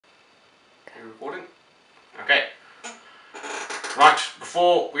recording? Okay. Right,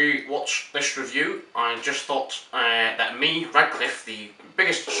 before we watch this review, I just thought that me, Radcliffe, the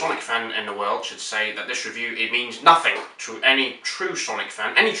biggest Sonic fan in the world, should say that this review, it means nothing to any true Sonic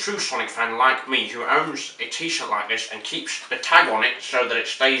fan. Any true Sonic fan like me who owns a t-shirt like this and keeps the tag on it so that it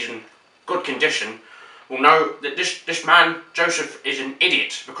stays in good condition will know that this man, Joseph, is an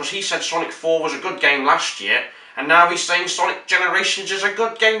idiot, because he said Sonic 4 was a good game last year, and now he's saying Sonic Generations is a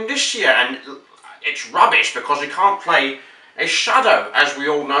good game this year, and it's rubbish because we can't play a Shadow, as we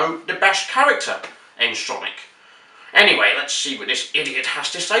all know, the best character in Sonic. Anyway, let's see what this idiot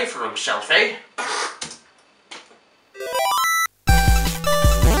has to say for himself, eh?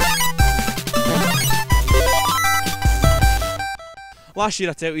 Last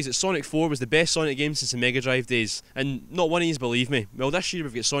year I tell you that Sonic 4 was the best Sonic game since the Mega Drive days, and not one of yous believe me. Well, this year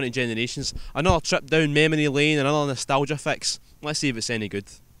we've got Sonic Generations, another trip down memory lane, another nostalgia fix. Let's see if it's any good.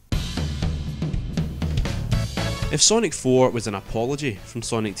 If Sonic 4 was an apology from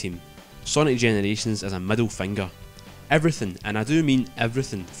Sonic Team, Sonic Generations is a middle finger. Everything, and I do mean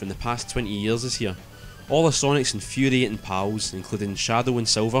everything, from the past 20 years is here. All of Sonic's infuriating pals, including Shadow and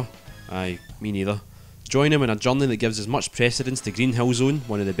Silver, aye, me neither, join him in a journey that gives as much precedence to Green Hill Zone,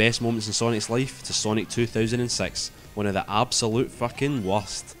 one of the best moments in Sonic's life, to Sonic 2006, one of the absolute fucking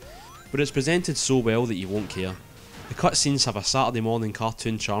worst. But it's presented so well that you won't care. The cutscenes have a Saturday morning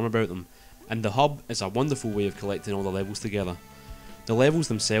cartoon charm about them, and the hub is a wonderful way of collecting all the levels together. The levels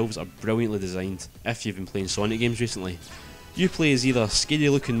themselves are brilliantly designed, if you've been playing Sonic games recently. You play as either scary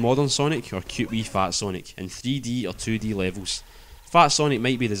looking modern Sonic or cute wee Fat Sonic in 3D or 2D levels. Fat Sonic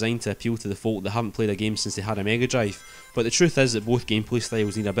might be designed to appeal to the folk that haven't played a game since they had a Mega Drive, but the truth is that both gameplay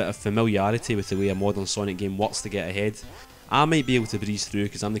styles need a bit of familiarity with the way a modern Sonic game works to get ahead. I might be able to breeze through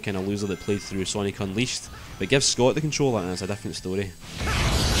because I'm the kind of loser that played through Sonic Unleashed, but give Scott the controller and it's a different story.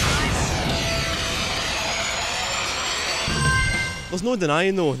 There's no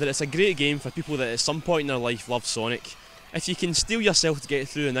denying though that it's a great game for people that at some point in their life love Sonic. If you can steel yourself to get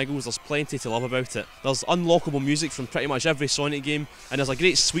through the niggles, there's plenty to love about it. There's unlockable music from pretty much every Sonic game, and there's a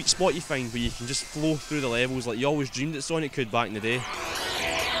great sweet spot you find where you can just flow through the levels like you always dreamed that Sonic could back in the day.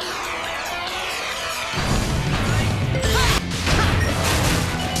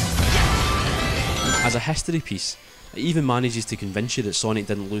 As a history piece, it even manages to convince you that Sonic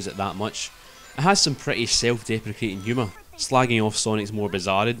didn't lose it that much. It has some pretty self-deprecating humour, slagging off Sonic's more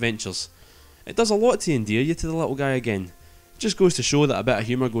bizarre adventures. It does a lot to endear you to the little guy again. It just goes to show that a bit of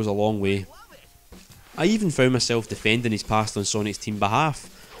humour goes a long way. I even found myself defending his past on Sonic's team behalf.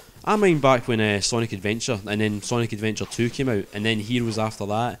 I mind back when Sonic Adventure and then Sonic Adventure 2 came out, and then Heroes after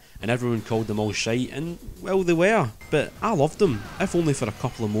that, and everyone called them all shite, and well they were, but I loved them, if only for a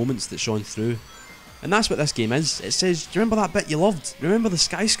couple of moments that shone through. And that's what this game is. It says, do you remember that bit you loved? Remember the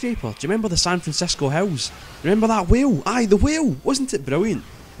skyscraper? Do you remember the San Francisco hills? Remember that whale? Aye, the whale! Wasn't it brilliant?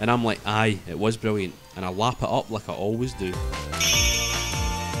 And I'm like, aye, it was brilliant. And I lap it up like I always do.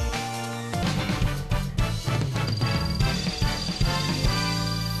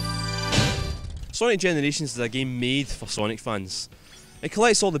 Sonic Generations is a game made for Sonic fans. It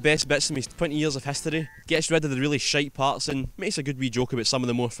collects all the best bits from his 20 years of history, gets rid of the really shite parts, and makes a good wee joke about some of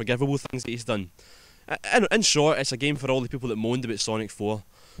the more forgivable things that he's done. In short, it's a game for all the people that moaned about Sonic 4.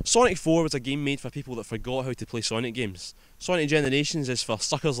 Sonic 4 was a game made for people that forgot how to play Sonic games. Sonic Generations is for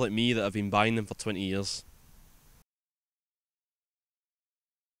suckers like me that have been buying them for 20 years.